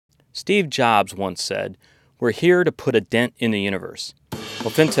Steve Jobs once said, "We're here to put a dent in the universe." Well,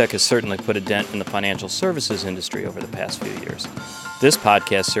 FinTech has certainly put a dent in the financial services industry over the past few years. This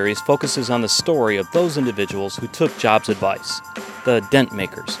podcast series focuses on the story of those individuals who took Jobs' advice, the dent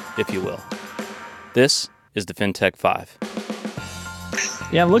makers, if you will. This is the FinTech 5.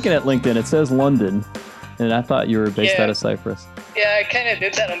 Yeah, I'm looking at LinkedIn. It says London, and I thought you were based out of Cyprus. Yeah, I kind of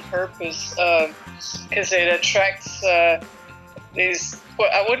did that on purpose because it attracts these. Well,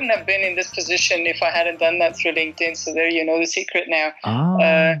 I wouldn't have been in this position if I hadn't done that through LinkedIn. So there you know the secret now.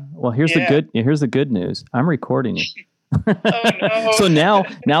 Well, here's the good news. I'm recording you. Oh no! So now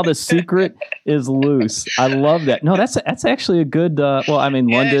the secret is loose. I love that. No, that's actually a good. London.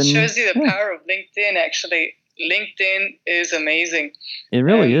 It shows you the power of LinkedIn. Actually, LinkedIn is amazing. It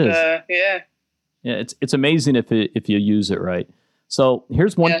really is. Yeah, it's amazing if you use it right. So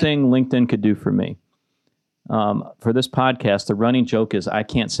here's one thing LinkedIn could do for me. For this podcast, the running joke is I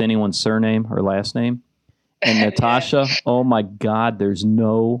can't say anyone's surname or last name. And Natasha, Oh my God,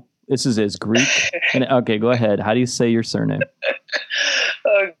 this is as Greek. Okay, go ahead. How do you say your surname?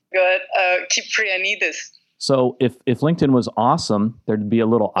 Oh God, Kyprianidis. So if LinkedIn was awesome, there'd be a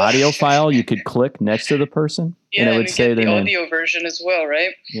little audio file you could click next to the person, and it would say their name. The audio version as well,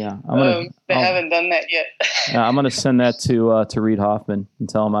 right? Yeah, they haven't done that yet. I'm going to send that to Reid Hoffman and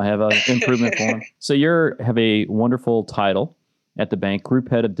tell him I have an improvement for him. So you have a wonderful title at the bank,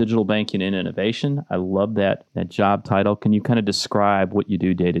 Group Head of Digital Banking and Innovation. I love that job title. Can you kind of describe what you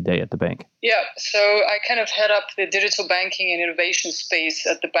do day to day at the bank? Yeah, so I kind of head up the digital banking and innovation space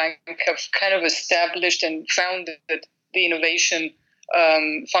at the bank. I've kind of established and founded the innovation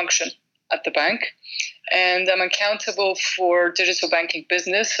function at the bank. And I'm accountable for digital banking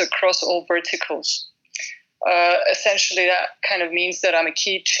business across all verticals. Essentially, that kind of means that I'm a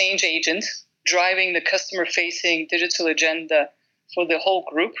key change agent driving the customer-facing digital agenda for the whole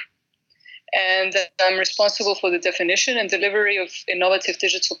group. And I'm responsible for the definition and delivery of innovative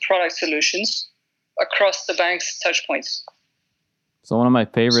digital product solutions across the bank's touchpoints. So one of my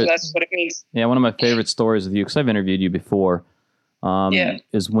favorite... So that's what it means. Yeah, one of my favorite stories with you, because I've interviewed you before,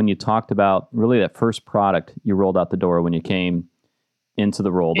 is when you talked about really that first product you rolled out the door when you came into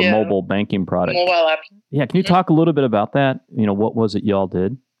the role, the mobile banking product. Mobile app. Yeah, can you talk a little bit about that? What was it y'all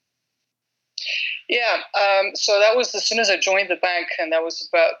did? Yeah, so that was as soon as I joined the bank, and that was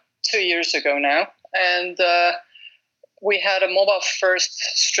about 2 years ago now. And we had a mobile-first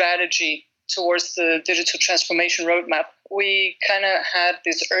strategy towards the digital transformation roadmap. We kind of had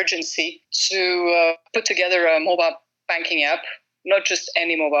this urgency to put together a mobile banking app, not just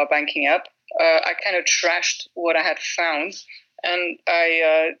any mobile banking app. I kind of trashed what I had found, and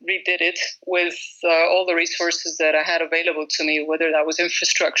I redid it with all the resources that I had available to me, whether that was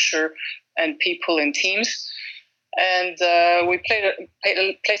infrastructure and people and teams. And we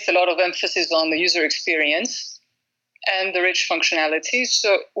placed a lot of emphasis on the user experience and the rich functionality.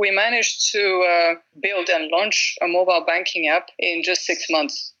 So we managed to build and launch a mobile banking app in just 6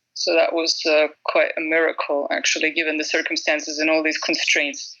 months. So that was quite a miracle, actually, given the circumstances and all these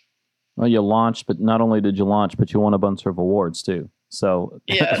constraints. Well, you launched, but not only did you launch, but you won a bunch of awards too. So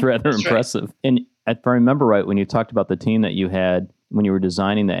that's rather impressive. Right. And if I remember right, when you talked about the team that you had when you were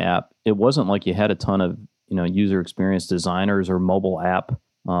designing the app, it wasn't like you had a ton of user experience designers or mobile app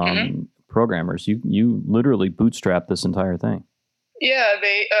programmers. You literally bootstrapped this entire thing. Yeah,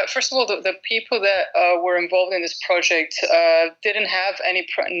 they first of all, the people that were involved in this project didn't have any.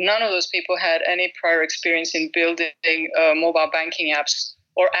 None of those people had any prior experience in building mobile banking apps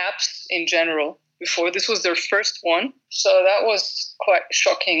or apps in general before. This was their first one, so that was quite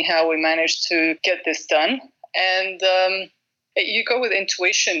shocking how we managed to get this done. And you go with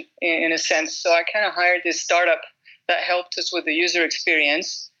intuition in a sense. So I kind of hired this startup that helped us with the user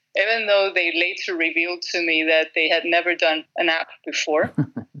experience, even though they later revealed to me that they had never done an app before.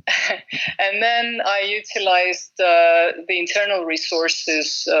 And then I utilized the internal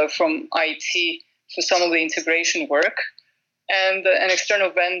resources from IT for some of the integration work, and an external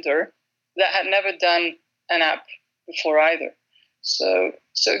vendor that had never done an app before either. So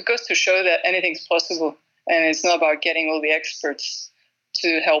it goes to show that anything's possible, and it's not about getting all the experts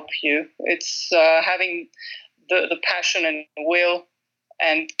to help you. It's having the passion and will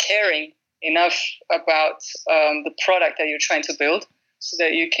and caring enough about the product that you're trying to build so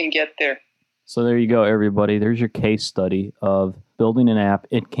that you can get there. So there you go, everybody. There's your case study of building an app.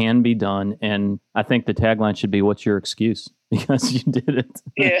 It can be done. And I think the tagline should be, what's your excuse? Because you did it.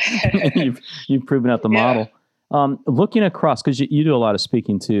 Yeah. you've proven out the model. Looking across, because you do a lot of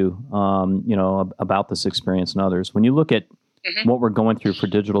speaking too, about this experience and others. When you look at what we're going through for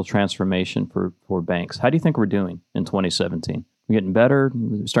digital transformation for banks, how do you think we're doing in 2017? We're getting better?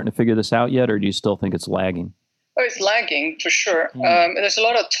 Starting to figure this out yet, or do you still think it's lagging? Oh, it's lagging for sure. There's a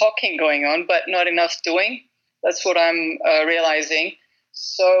lot of talking going on, but not enough doing. That's what I'm realizing.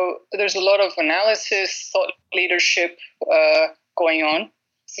 So there's a lot of analysis, thought leadership going on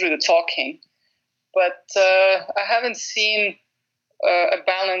through the talking. But I haven't seen a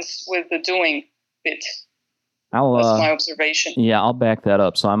balance with the doing bit. That's my observation. Yeah, I'll back that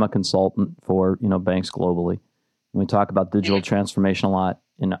up. So I'm a consultant for banks globally. And we talk about digital transformation a lot.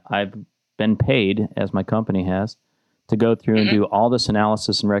 And I've been paid, as my company has, to go through and do all this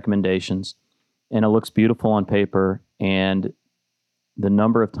analysis and recommendations. And it looks beautiful on paper. And the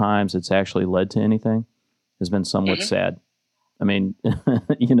number of times it's actually led to anything has been somewhat sad. I mean,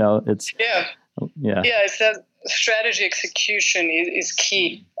 it's... Yeah, it's that strategy execution is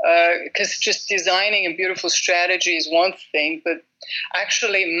key, because just designing a beautiful strategy is one thing, but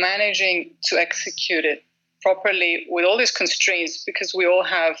actually managing to execute it properly with all these constraints, because we all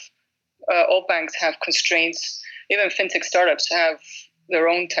have, all banks have constraints, even fintech startups have their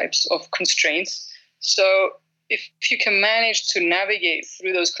own types of constraints. So if you can manage to navigate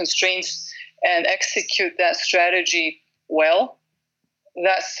through those constraints and execute that strategy well,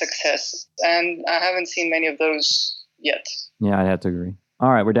 that's success. And I haven't seen many of those yet. Yeah, I'd have to agree. All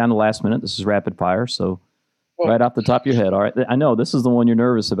right, we're down to the last minute. This is rapid fire. So right off the top of your head. All right. I know this is the one you're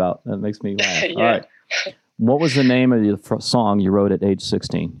nervous about. That makes me laugh. All right. What was the name of the song you wrote at age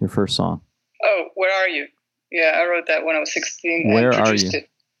 16? Your first song? Oh, Where Are You? Yeah, I wrote that when I was 16. Where Are You?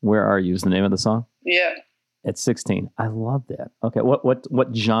 Where Are You is the name of the song? Yeah. At 16. I love that. Okay.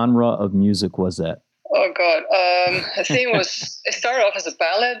 What genre of music was that? Oh God, I think it started off as a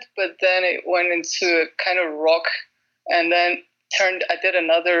ballad, but then it went into kind of rock, and then I did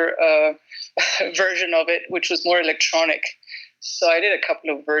another version of it, which was more electronic. So I did a couple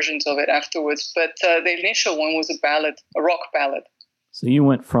of versions of it afterwards, but the initial one was a ballad, a rock ballad. So you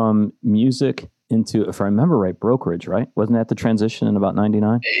went from music into, if I remember right, brokerage, right? Wasn't that the transition in about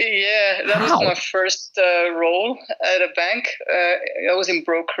 99? Yeah, that was my first role at a bank. I was in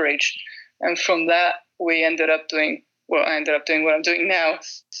brokerage. And from that, I ended up doing what I'm doing now.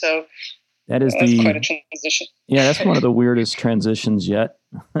 So that's quite a transition. Yeah, that's one of the weirdest transitions yet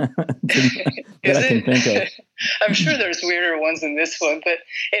that I can think of. I'm sure there's weirder ones than this one, but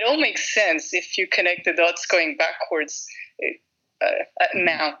it all makes sense if you connect the dots going backwards.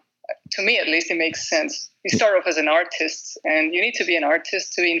 Now, to me at least, it makes sense. You start off as an artist, and you need to be an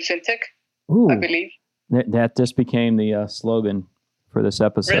artist to be in fintech, I believe. That just became the slogan for this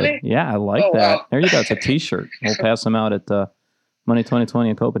episode. Really? Yeah, I like that. Wow. There you go. It's a t-shirt. We'll pass them out at Money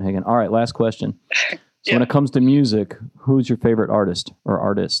 2020 in Copenhagen. All right, last question. So when it comes to music, who's your favorite artist or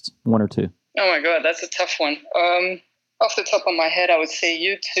artists? One or two? Oh my God, that's a tough one. Off the top of my head, I would say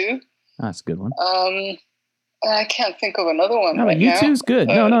U2. That's a good one. I can't think of another one right now. U2's good.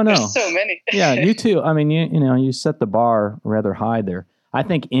 No. There's so many. Yeah, U2. I mean, you set the bar rather high there. I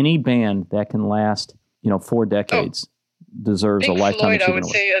think any band that can last, 4 decades deserves Pink a lifetime Floyd, achievement I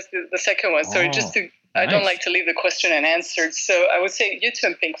would say as the second one. So I don't like to leave the question unanswered. So I would say U2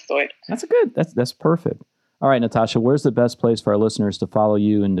 and Pink Floyd. That's perfect. All right, Natasha, where's the best place for our listeners to follow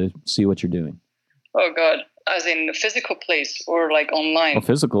you and to see what you're doing? Oh God, as in a physical place or like online? Well,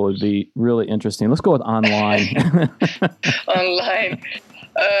 physical would be really interesting. Let's go with online. Online.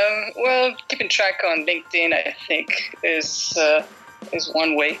 Well, keeping track on LinkedIn, I think, is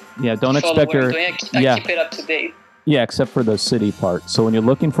one way. Yeah, don't expect her. I keep it up to date. Yeah, except for the city part. So when you're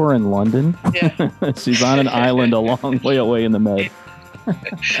looking for her in London, she's on an island a long way away in the Med. I'm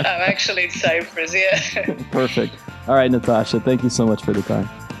actually in Cyprus, yeah. Perfect. All right, Natasha, thank you so much for the time.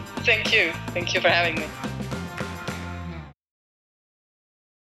 Thank you. Thank you for having me.